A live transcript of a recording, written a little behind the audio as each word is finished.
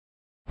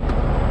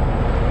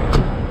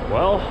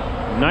Well,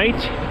 night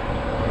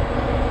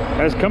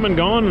has come and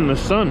gone, and the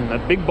sun,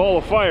 that big ball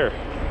of fire,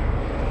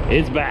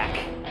 is back.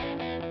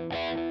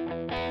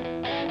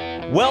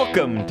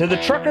 Welcome to the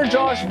Trucker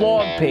Josh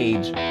vlog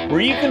page,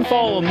 where you can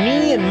follow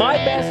me and my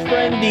best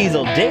friend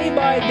Diesel day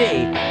by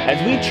day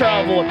as we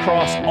travel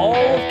across all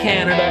of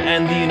Canada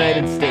and the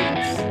United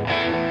States.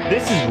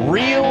 This is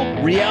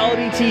real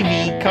reality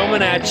TV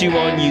coming at you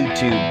on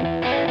YouTube.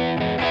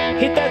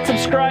 Hit that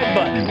subscribe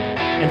button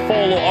and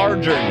follow our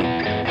journey.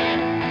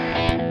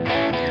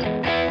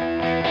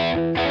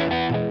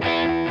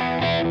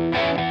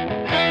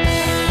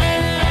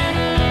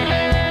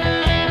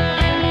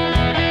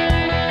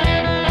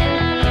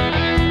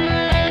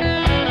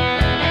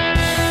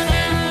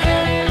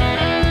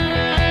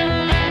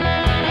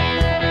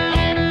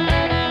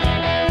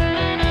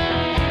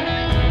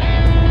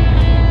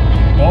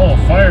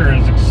 Fire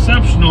is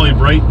exceptionally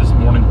bright this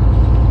morning.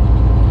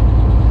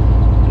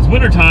 It's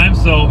winter time,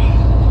 so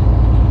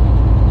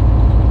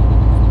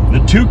the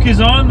toque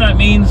is on. That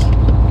means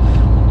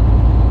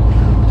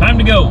time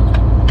to go.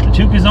 The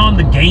toque is on,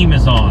 the game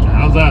is on.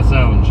 How's that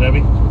sound, Chevy?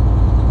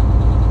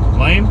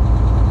 Lame?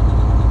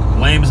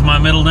 Lame is my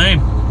middle name.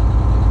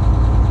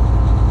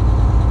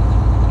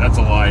 That's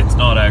a lie, it's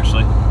not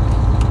actually.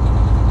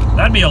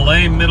 That'd be a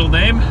lame middle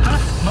name.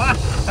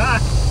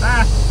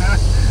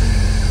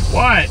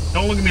 What?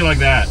 Don't look at me like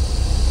that.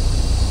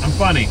 I'm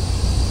funny.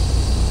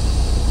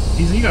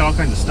 You got all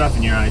kinds of stuff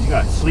in your eyes. You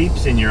got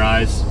sleeps in your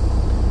eyes.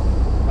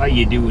 How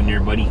you doing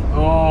there, buddy?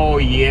 Oh,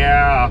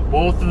 yeah.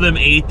 Both of them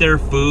ate their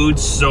food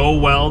so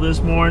well this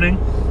morning.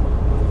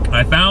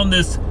 I found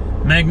this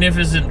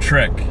magnificent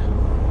trick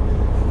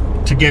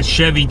to get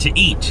Chevy to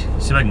eat.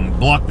 See if I can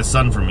block the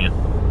sun from you.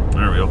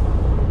 There we go.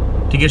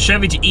 To get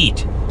Chevy to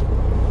eat,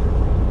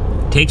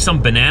 take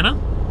some banana,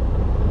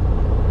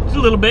 just a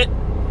little bit,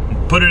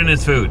 put it in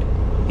his food.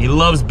 He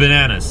loves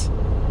bananas.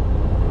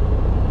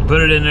 You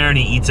put it in there and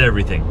he eats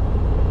everything.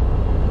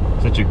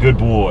 Such a good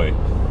boy.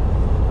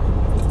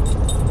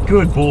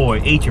 Good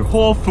boy. Ate your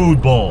whole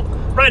food bowl.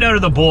 Right out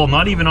of the bowl,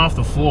 not even off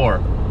the floor.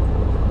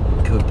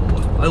 Good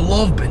boy. I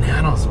love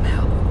bananas,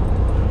 man.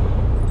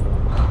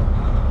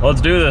 Let's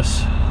do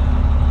this.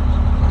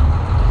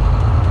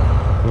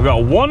 We've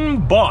got one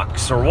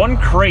box or one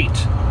crate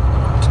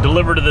to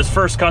deliver to this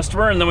first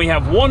customer, and then we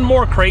have one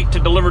more crate to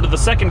deliver to the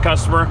second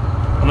customer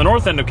on the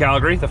north end of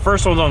Calgary. The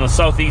first one's on the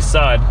southeast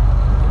side.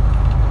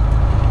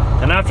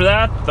 And after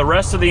that, the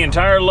rest of the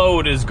entire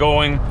load is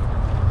going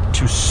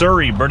to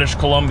Surrey, British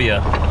Columbia.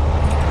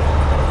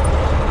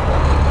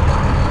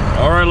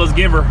 All right, let's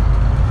give her.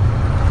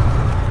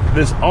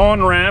 This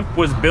on-ramp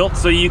was built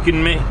so you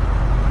can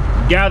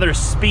gather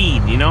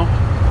speed, you know?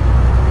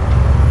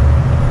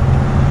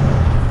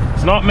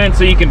 It's not meant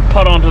so you can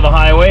putt onto the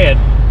highway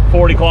at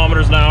 40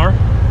 kilometers an hour.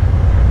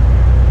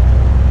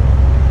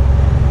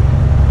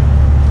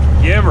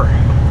 Give her.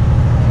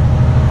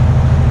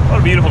 What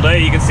a beautiful day.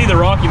 You can see the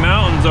Rocky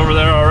Mountains over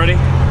there already.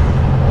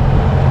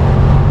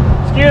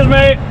 Excuse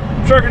me,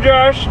 Trucker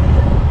Josh.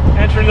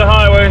 Entering the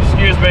highway,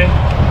 excuse me.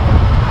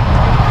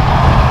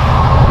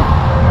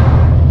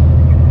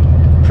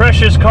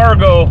 Precious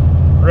cargo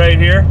right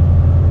here.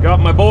 Got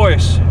my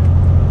boys.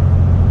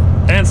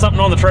 And something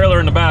on the trailer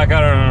in the back,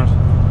 I don't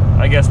know.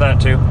 I guess that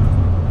too.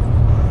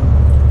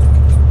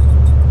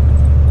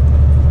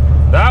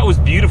 That was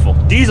beautiful.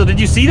 Diesel, did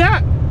you see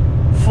that?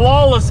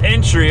 Flawless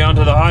entry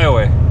onto the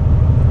highway.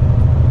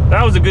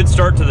 That was a good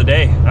start to the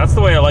day. That's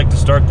the way I like to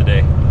start the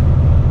day.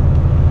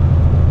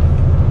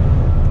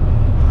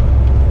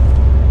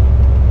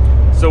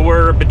 So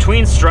we're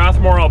between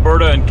Strathmore,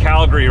 Alberta and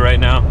Calgary right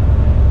now.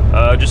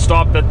 Just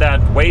stopped at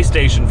that way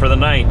station for the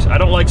night. I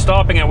don't like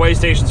stopping at way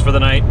stations for the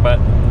night, but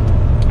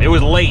it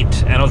was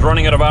late and I was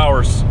running out of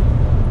hours.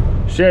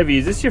 Chevy,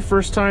 is this your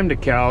first time to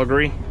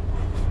Calgary?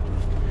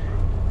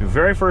 Your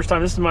very first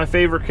time. This is my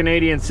favorite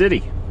Canadian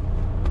city.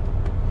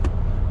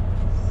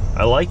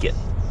 I like it.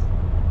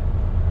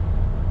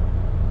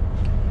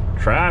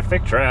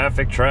 Traffic,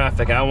 traffic,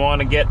 traffic. I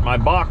want to get my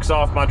box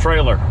off my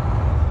trailer.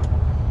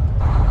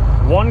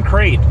 One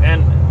crate.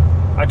 And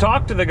I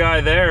talked to the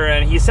guy there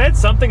and he said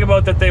something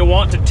about that they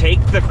want to take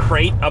the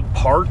crate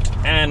apart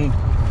and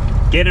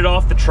get it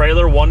off the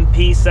trailer one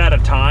piece at a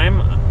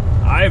time.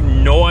 I have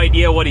no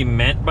idea what he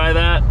meant by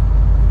that.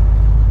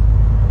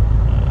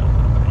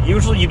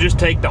 Usually you just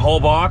take the whole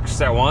box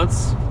at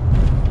once.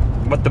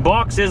 But the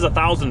box is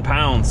 1,000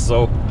 pounds,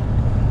 so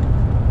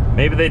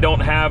maybe they don't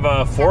have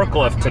a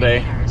forklift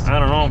today. I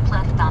don't know.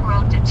 Left on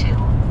road to 2,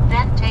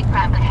 then take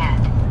right ahead.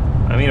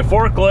 I mean, a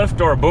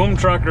forklift or a boom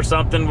truck or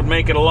something would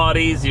make it a lot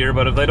easier,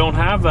 but if they don't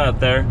have that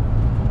there,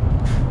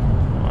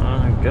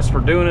 I guess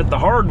we're doing it the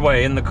hard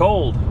way in the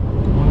cold.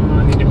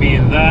 I need to be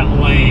in that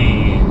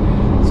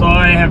lane. So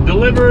I have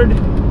delivered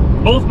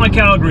both my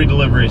Calgary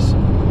deliveries.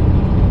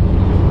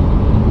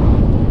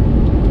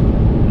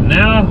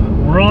 Now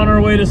we're on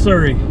our way to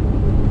Surrey.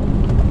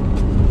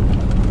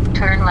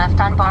 Turn left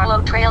on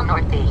Barlow Trail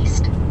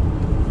northeast.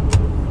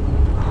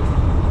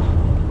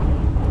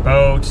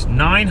 About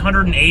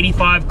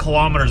 985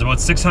 kilometers,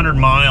 about 600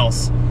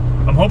 miles.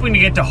 I'm hoping to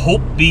get to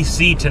Hope,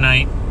 BC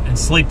tonight and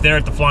sleep there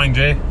at the Flying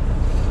J.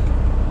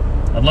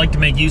 I'd like to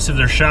make use of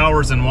their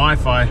showers and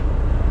Wi-Fi.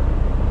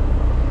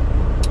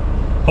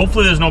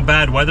 Hopefully there's no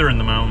bad weather in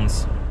the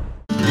mountains.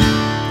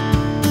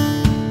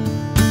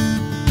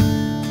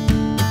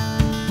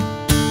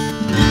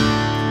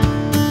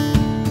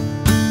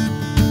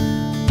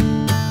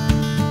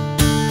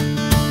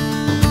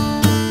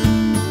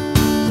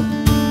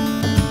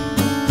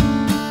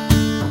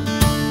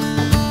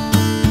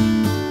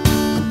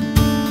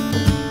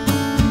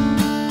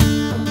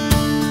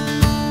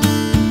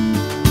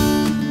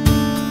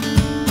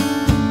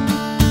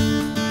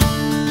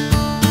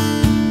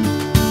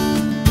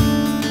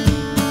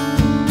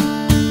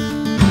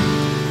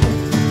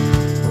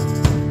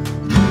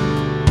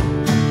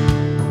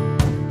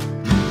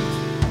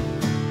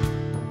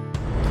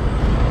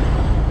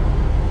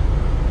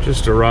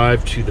 Just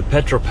arrived to the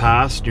Petro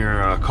Pass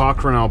near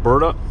Cochrane,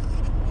 Alberta.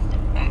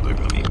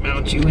 Let me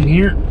mount you in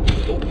here.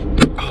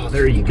 Oh,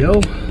 there you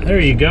go. There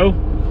you go.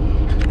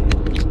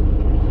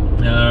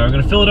 We're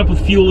gonna fill it up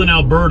with fuel in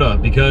Alberta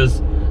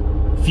because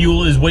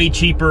fuel is way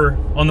cheaper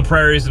on the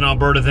prairies in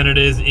Alberta than it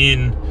is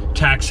in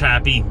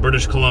tax-happy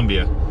British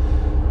Columbia.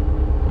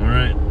 All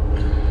right,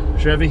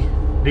 Chevy,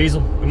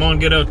 diesel, come on,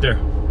 get out there.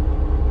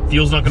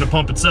 Fuel's not gonna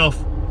pump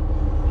itself.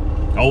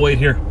 I'll wait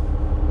here.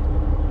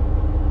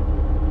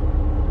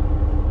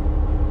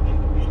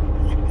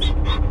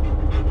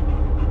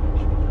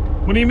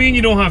 What do you mean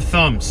you don't have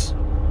thumbs?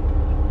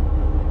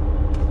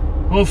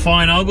 Oh,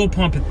 fine, I'll go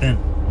pump it then.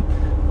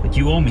 But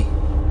you owe me,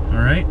 all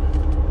right?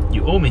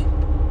 You owe me.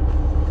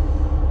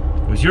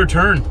 It was your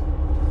turn.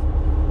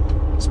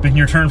 It's been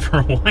your turn for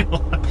a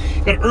while.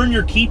 You gotta earn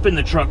your keep in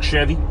the truck,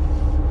 Chevy.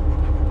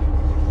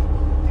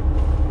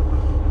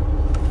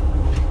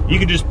 You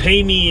could just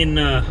pay me in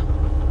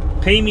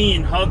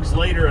hugs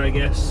later, I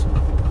guess.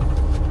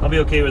 I'll be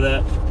okay with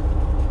that.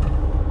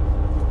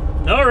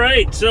 All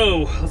right,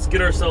 so let's get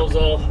ourselves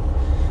all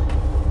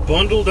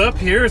bundled up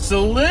here. It's a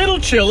little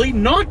chilly,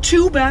 not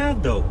too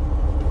bad though.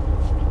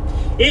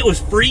 It was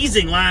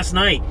freezing last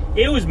night.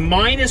 It was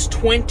minus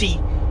 20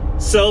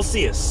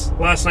 Celsius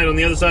last night on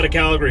the other side of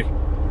Calgary.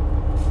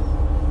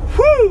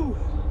 Whew!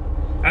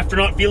 After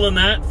not feeling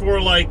that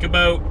for like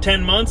about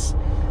 10 months,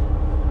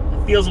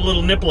 it feels a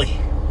little nipply.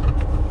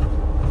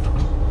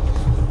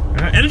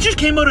 And it just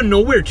came out of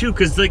nowhere too,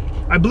 because like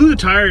I blew the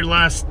tire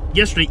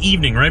yesterday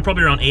evening, right?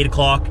 Probably around 8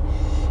 o'clock.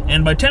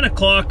 And by 10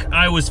 o'clock,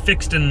 I was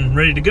fixed and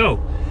ready to go.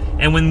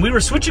 And when we were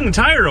switching the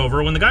tire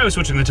over, when the guy was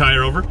switching the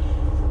tire over,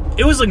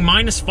 it was like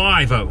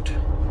 -5 out.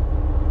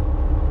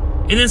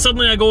 And then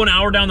suddenly I go an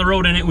hour down the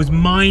road and it was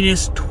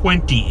minus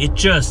 20. It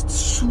just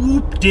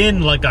swooped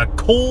in like a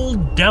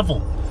cold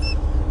devil.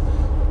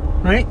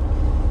 Right?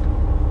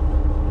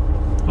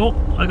 Oh,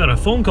 I got a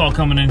phone call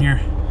coming in here.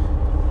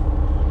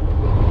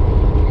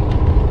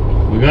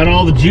 We got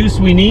all the juice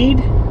we need.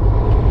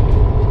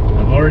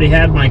 I've already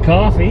had my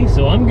coffee,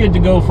 so I'm good to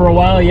go for a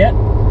while yet.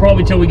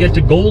 Probably till we get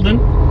to Golden.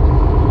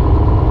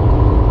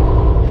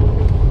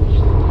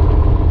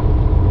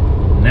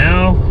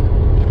 Now,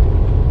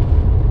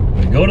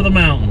 we go to the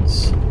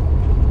mountains.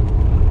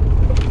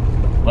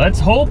 Let's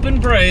hope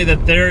and pray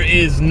that there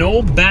is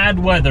no bad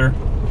weather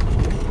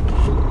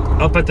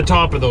up at the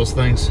top of those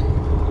things.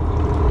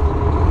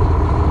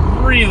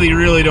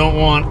 Really don't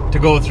want to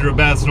go through a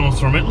bad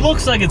snowstorm. It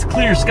looks like it's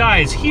clear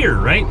skies here,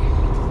 right?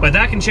 But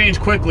that can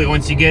change quickly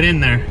once you get in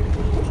there.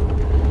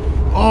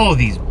 Oh,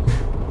 these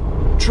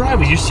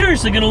driveways. You're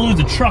seriously gonna lose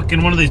a truck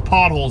in one of these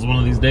potholes one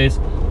of these days.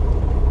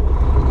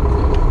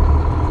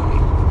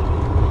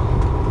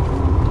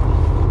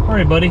 All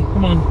right, buddy,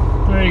 come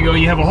on. There you go.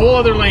 You have a whole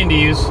other lane to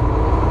use.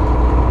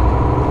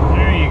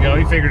 There you go.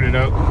 You figured it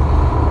out.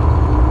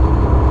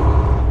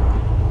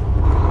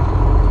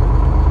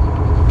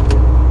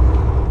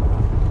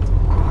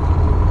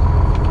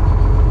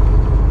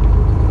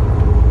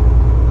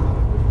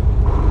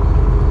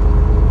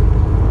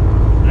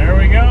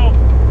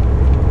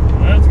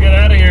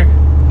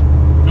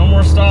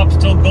 Stops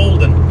till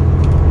Golden.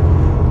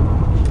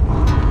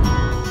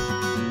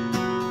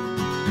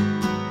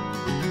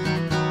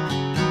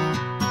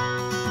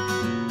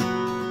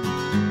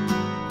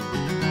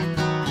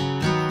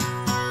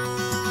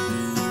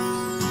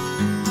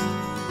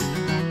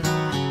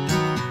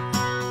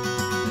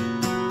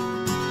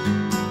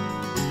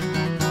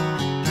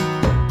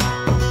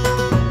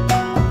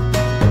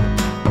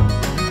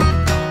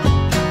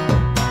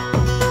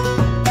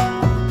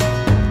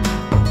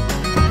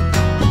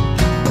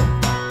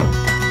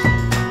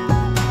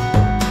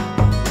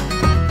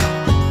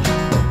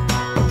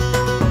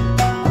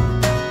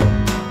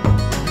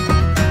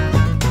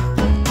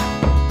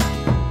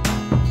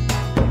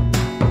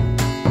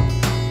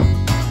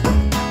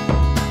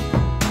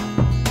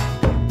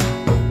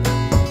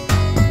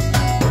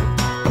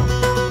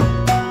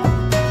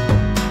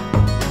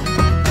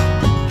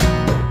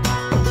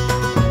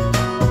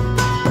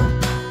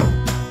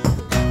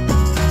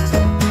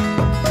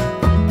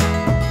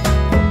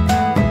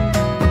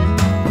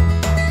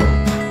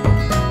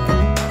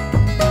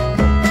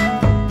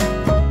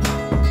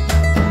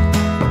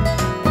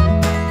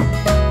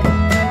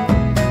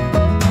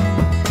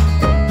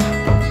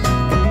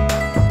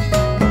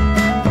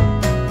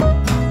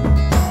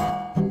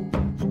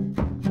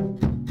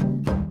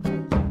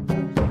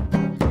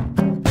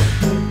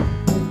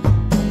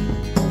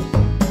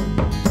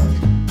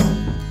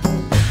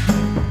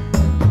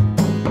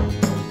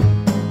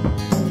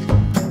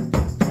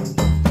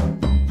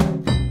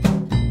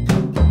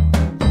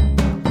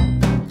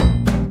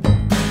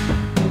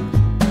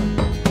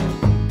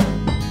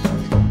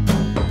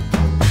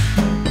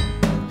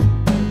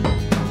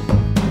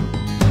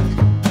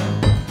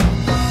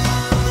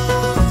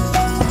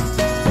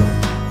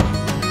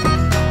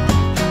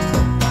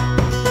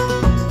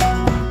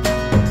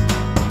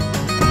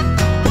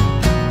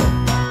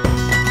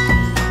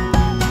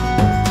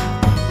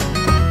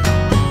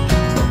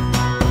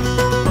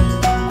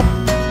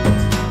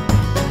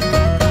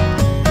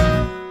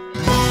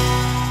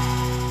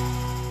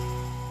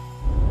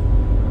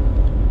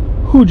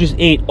 Who just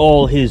ate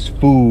all his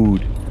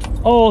food?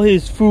 All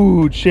his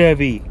food,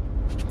 Chevy.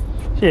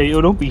 Chevy, oh,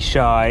 don't be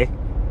shy.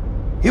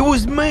 It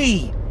was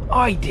me.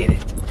 I did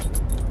it.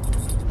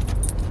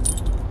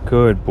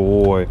 Good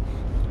boy.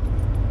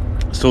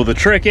 So the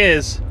trick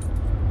is,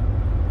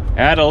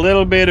 add a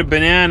little bit of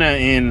banana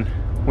in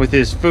with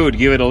his food.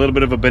 Give it a little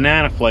bit of a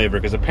banana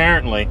flavor, because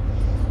apparently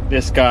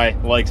this guy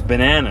likes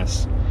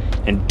bananas.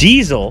 And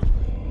Diesel,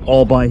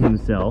 all by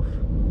himself,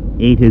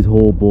 ate his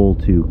whole bowl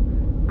too.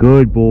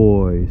 Good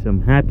boys.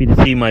 I'm happy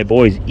to see my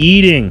boys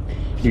eating.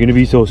 You're gonna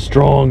be so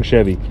strong,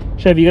 Chevy.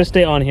 Chevy, you gotta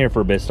stay on here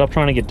for a bit. Stop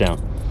trying to get down.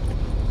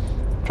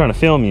 I'm trying to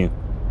film you.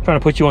 I'm trying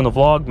to put you on the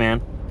vlog,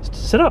 man.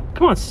 Sit up.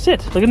 Come on,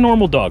 sit like a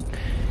normal dog.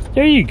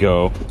 There you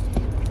go.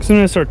 As soon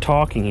as I start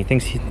talking, he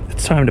thinks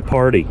it's time to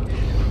party.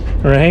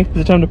 Right? Is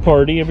it time to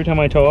party every time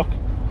I talk?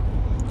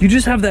 You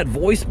just have that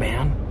voice,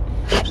 man.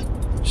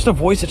 Just a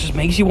voice that just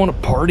makes you want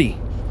to party.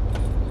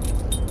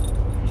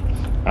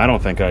 I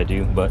don't think I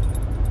do, but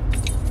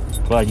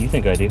glad you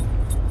think I do.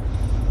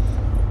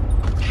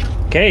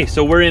 Okay,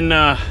 so we're in,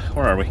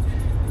 where are we?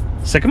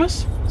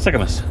 Sycamus?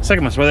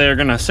 Sycamus, where they're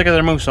gonna sick of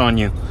their moose on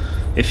you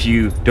if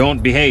you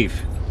don't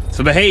behave.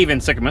 So behave in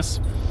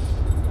Sycamus.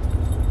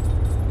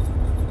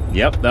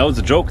 Yep, that was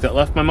a joke that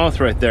left my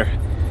mouth right there.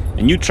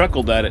 And you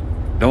chuckled at it.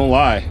 Don't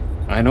lie.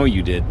 I know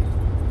you did.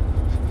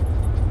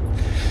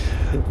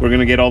 We're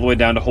gonna get all the way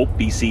down to Hope,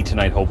 BC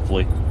tonight,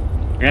 hopefully.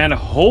 And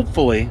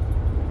hopefully...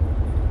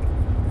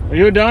 Are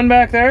you done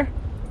back there?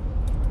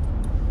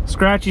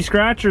 Scratchy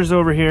Scratchers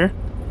over here.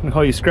 I'm gonna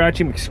call you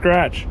Scratchy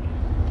McScratch.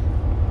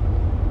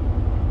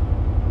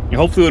 And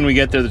hopefully when we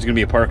get there, there's gonna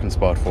be a parking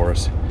spot for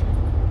us.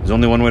 There's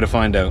only one way to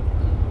find out.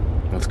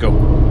 Let's go.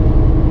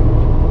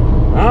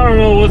 I don't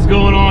know what's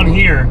going on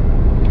here.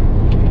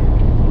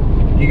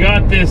 You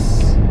got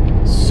this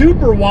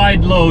super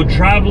wide load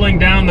traveling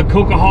down the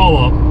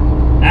Coquihalla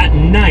at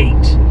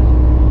night.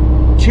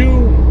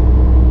 Two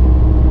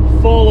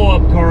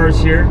follow-up cars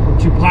here, or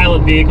two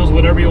pilot vehicles,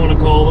 whatever you want to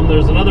call them.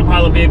 There's another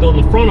pilot vehicle in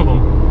the front of them.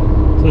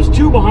 So there's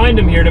two behind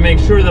him here to make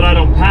sure that I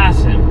don't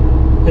pass him,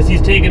 because he's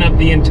taking up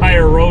the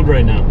entire road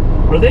right now.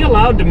 Are they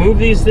allowed to move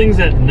these things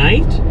at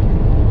night?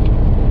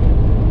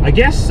 I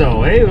guess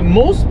so, eh?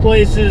 Most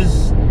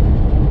places,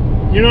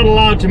 you're not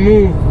allowed to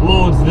move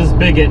loads this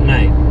big at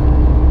night.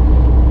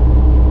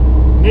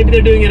 Maybe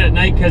they're doing it at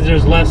night because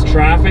there's less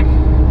traffic.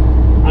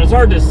 It's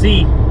hard to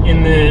see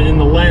in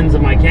the lens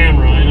of my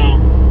camera, I know.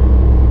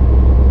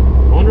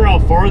 I wonder how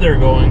far they're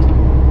going.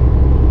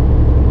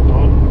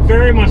 I would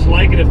very much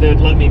like it if they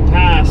would let me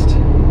past,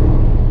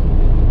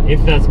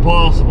 if that's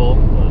possible.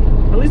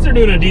 But at least they're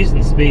doing a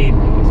decent speed.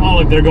 It's not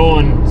like they're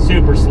going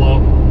super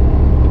slow.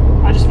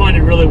 I just find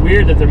it really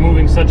weird that they're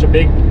moving such a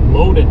big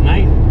load at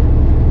night.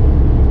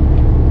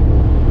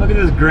 Look at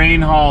this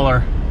grain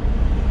hauler.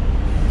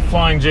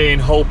 Flying J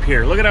and Hope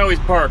here. Look at how he's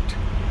parked.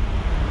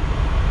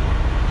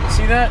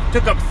 See that?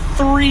 Took up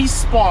 3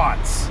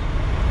 spots.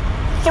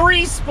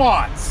 3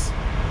 spots.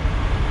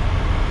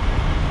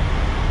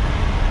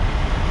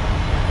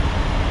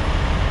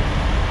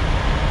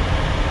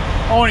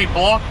 Oh, and he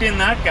blocked in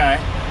that guy.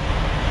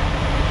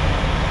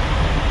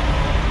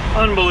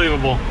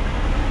 Unbelievable.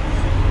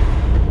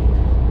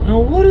 Now,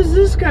 what is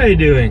this guy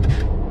doing?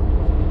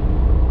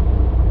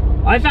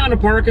 I found a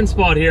parking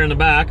spot here in the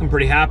back. I'm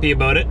pretty happy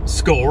about it.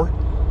 Score.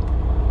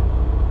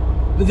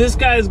 But this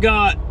guy's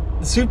got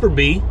the Super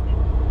B,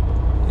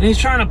 and he's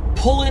trying to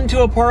pull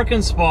into a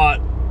parking spot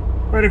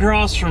right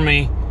across from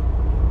me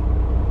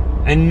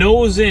and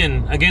nose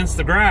in against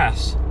the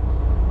grass.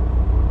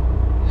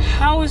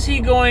 How is he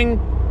going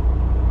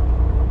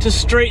to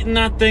straighten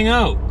that thing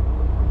out?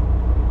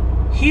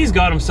 He's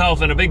got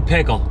himself in a big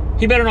pickle.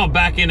 He better not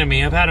back into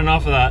me. I've had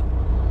enough of that.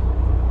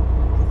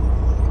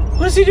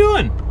 What is he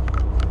doing?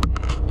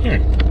 Here,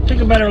 take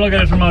a better look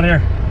at it from out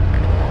here.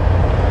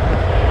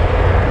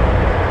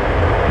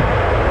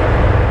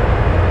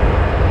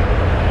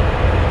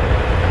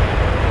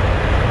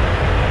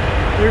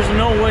 There's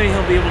no way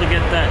he'll be able to get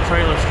that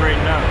trailer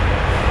straightened out.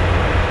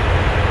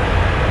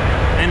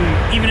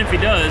 And even if he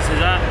does,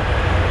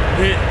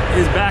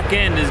 his back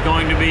end is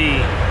going to be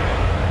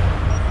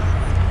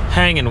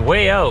hanging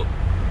way out.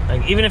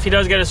 Like, even if he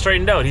does get it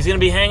straightened out, he's going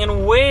to be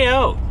hanging way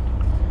out,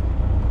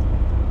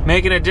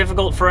 making it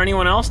difficult for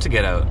anyone else to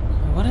get out.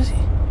 What is he?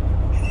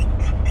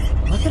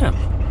 Look at him.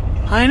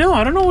 I know,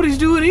 I don't know what he's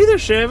doing either,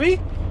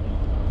 Chevy.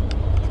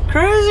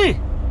 Crazy.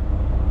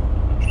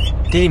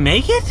 Did he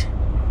make it?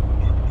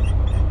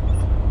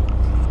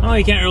 Oh,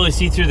 you can't really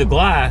see through the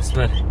glass,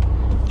 but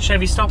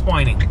Chevy, stop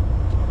whining.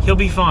 He'll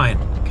be fine,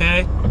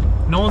 okay?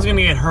 No one's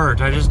gonna get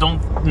hurt. I just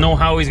don't know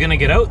how he's gonna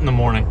get out in the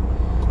morning.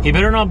 He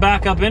better not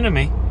back up into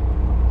me.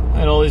 I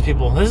had all these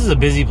people. This is a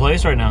busy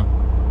place right now.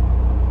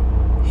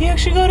 He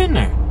actually got in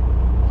there.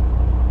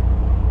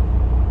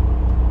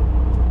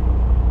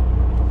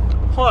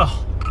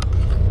 Well,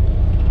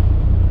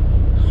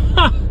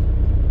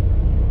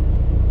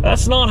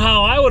 that's not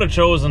how I would have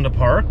chosen to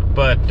park,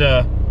 but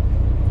to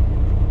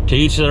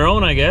each their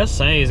own, I guess.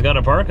 Hey, he's got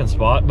a parking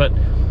spot, but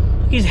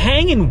he's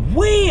hanging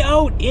way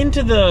out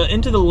into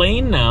the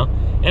lane now,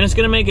 And it's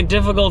gonna make it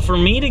difficult for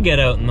me to get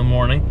out in the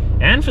morning,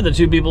 and for the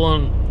two people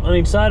on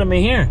each side of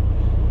me here.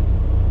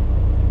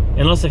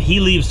 Unless if he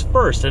leaves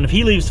first, and if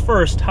he leaves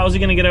first, how's he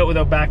gonna get out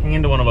without backing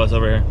into one of us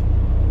over here?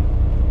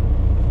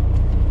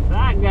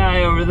 That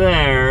guy over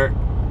there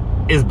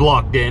is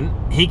blocked in.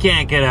 He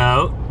can't get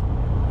out.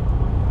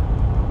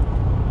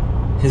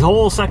 His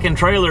whole second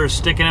trailer is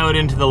sticking out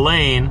into the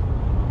lane.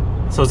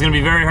 So it's gonna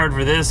be very hard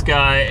for this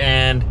guy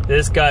and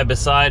this guy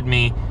beside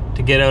me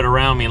to get out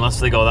around me, unless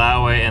they go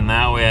that way and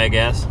that way, I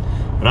guess.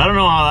 But I don't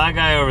know how that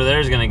guy over there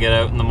is gonna get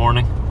out in the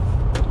morning.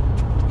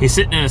 He's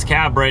sitting in his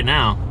cab right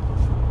now.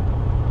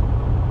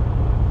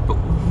 But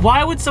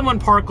why would someone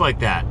park like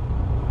that?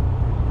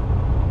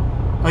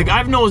 Like,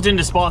 I've nosed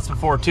into spots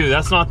before too.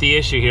 That's not the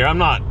issue here. I'm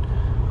not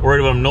worried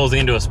about him nosing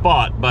into a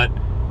spot, but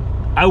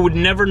I would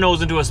never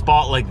nose into a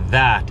spot like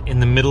that in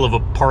the middle of a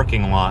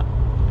parking lot.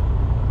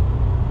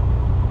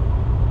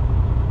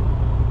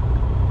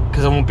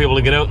 Because I won't be able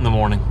to get out in the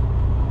morning.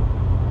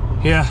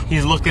 Yeah,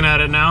 he's looking at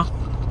it now.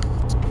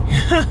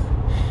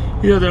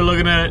 Yeah, they're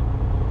looking at it.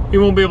 He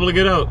won't be able to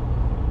get out.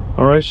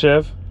 All right,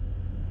 Chev.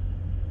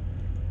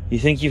 You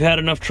think you've had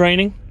enough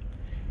training?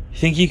 You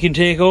think you can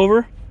take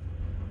over?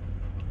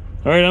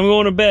 All right, I'm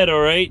going to bed, all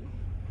right?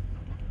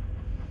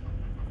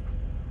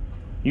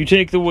 You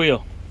take the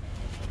wheel.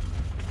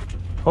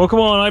 Oh, come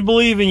on, I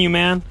believe in you,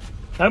 man.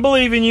 I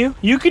believe in you.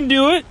 You can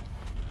do it.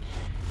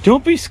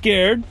 Don't be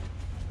scared.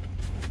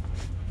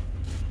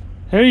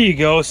 There you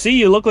go. See,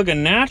 you look like a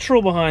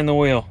natural behind the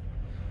wheel.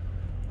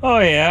 Oh,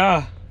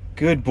 yeah.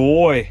 Good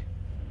boy.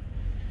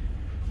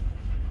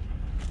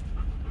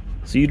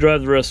 So you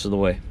drive the rest of the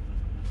way.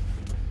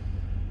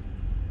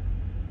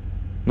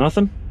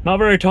 Nothing? Not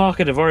very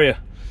talkative, are you?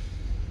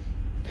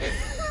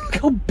 Look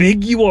how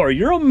big you are.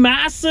 You're a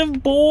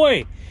massive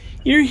boy.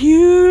 You're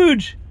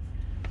huge.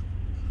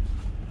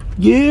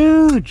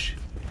 Huge.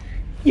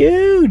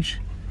 Huge.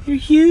 You're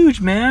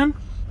huge, man.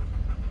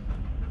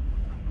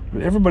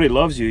 Everybody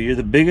loves you. You're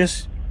the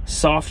biggest,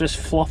 softest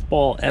fluff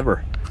ball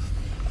ever.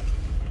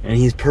 And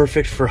he's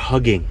perfect for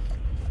hugging.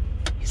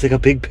 He's like a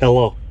big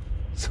pillow.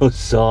 So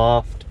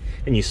soft.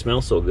 And you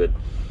smell so good.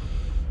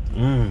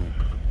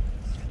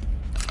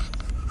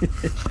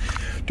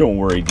 Don't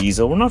worry,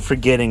 Diesel. We're not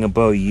forgetting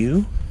about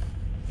you.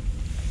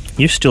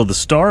 You're still the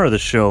star of the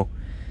show.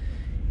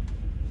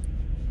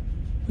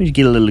 We just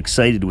get a little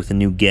excited with a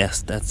new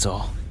guest, that's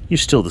all. You're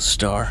still the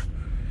star.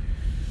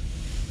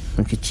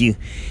 Look at you.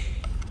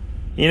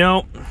 You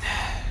know,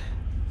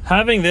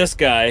 having this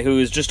guy who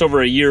is just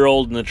over a year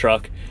old in the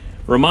truck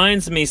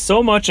reminds me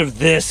so much of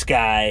this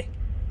guy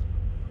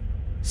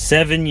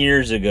 7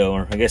 years ago,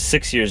 or I guess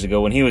 6 years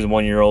ago when he was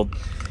 1 year old.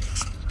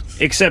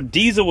 Except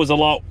Diesel was a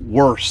lot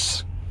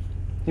worse.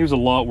 He was a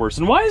lot worse.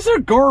 And why is there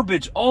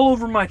garbage all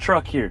over my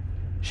truck here?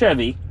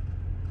 Chevy.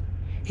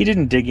 He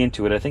didn't dig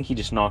into it. I think he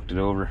just knocked it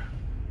over.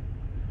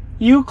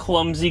 You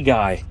clumsy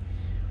guy.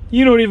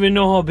 You don't even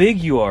know how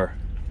big you are.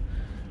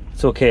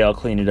 It's okay, I'll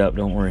clean it up,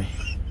 don't worry.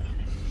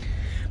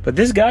 But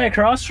this guy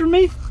across from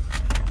me,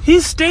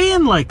 he's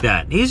staying like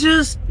that.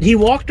 He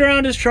walked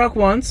around his truck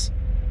once,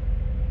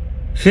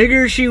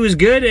 figured she was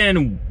good,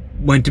 and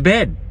went to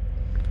bed.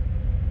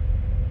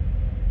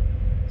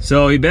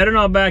 So he better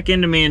not back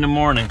into me in the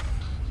morning.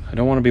 I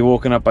don't want to be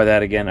woken up by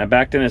that again. I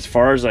backed in as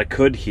far as I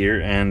could here,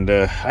 and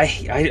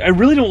I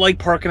really don't like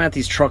parking at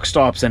these truck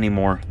stops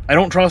anymore. I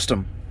don't trust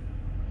them.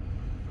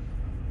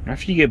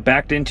 After you get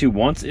backed into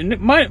once, and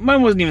mine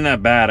wasn't even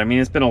that bad. I mean,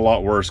 it's been a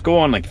lot worse. Go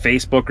on like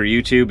Facebook or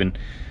YouTube and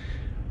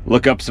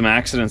look up some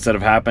accidents that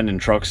have happened in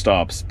truck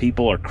stops.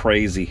 People are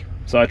crazy.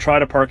 So I try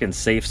to park in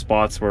safe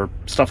spots where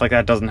stuff like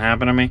that doesn't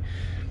happen to me.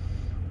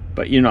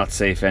 But you're not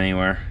safe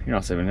anywhere. You're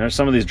not safe anywhere. There's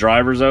some of these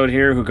drivers out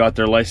here who got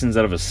their license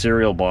out of a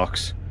cereal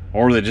box.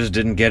 Or they just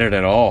didn't get it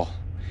at all.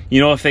 You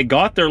know, if they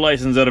got their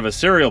license out of a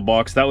cereal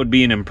box, that would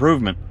be an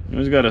improvement. You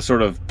just got to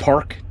sort of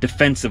park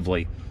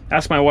defensively.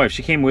 Ask my wife.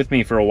 She came with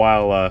me for a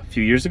while a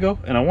few years ago,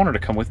 and I want her to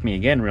come with me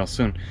again real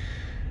soon.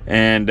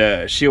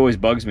 And she always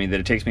bugs me that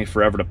it takes me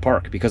forever to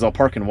park, because I'll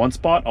park in one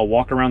spot, I'll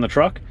walk around the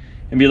truck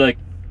and be like,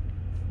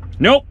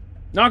 nope,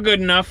 not good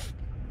enough.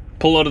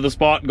 Pull out of the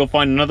spot, go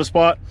find another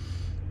spot,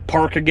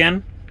 park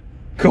again,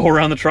 go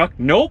around the truck.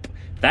 Nope,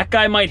 that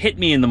guy might hit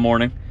me in the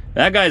morning.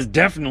 That guy's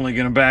definitely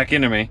gonna back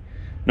into me.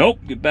 Nope,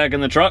 get back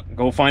in the truck,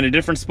 go find a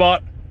different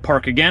spot,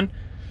 park again.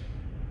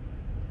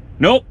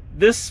 Nope,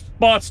 this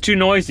spot's too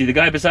noisy. The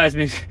guy beside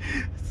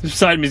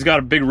me's got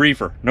a big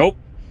reefer. Nope,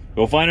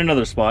 go find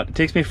another spot. It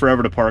takes me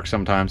forever to park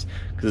sometimes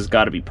because it's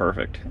got to be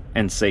perfect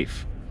and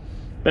safe.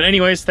 But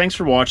anyways, thanks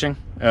for watching.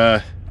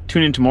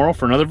 Tune in tomorrow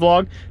for another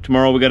vlog.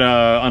 Tomorrow we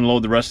gotta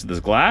unload the rest of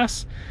this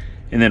glass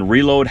and then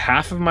reload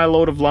half of my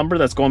load of lumber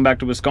that's going back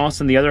to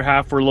Wisconsin. The other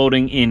half we're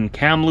loading in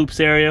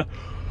Kamloops area.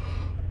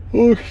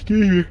 Oh,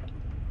 excuse me.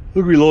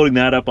 We'll be loading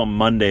that up on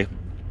Monday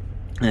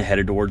and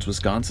headed towards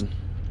Wisconsin.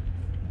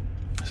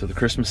 So the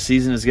Christmas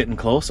season is getting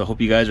close. I hope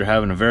you guys are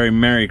having a very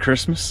Merry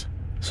Christmas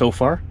so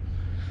far.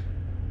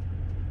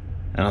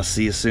 And I'll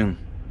see you soon.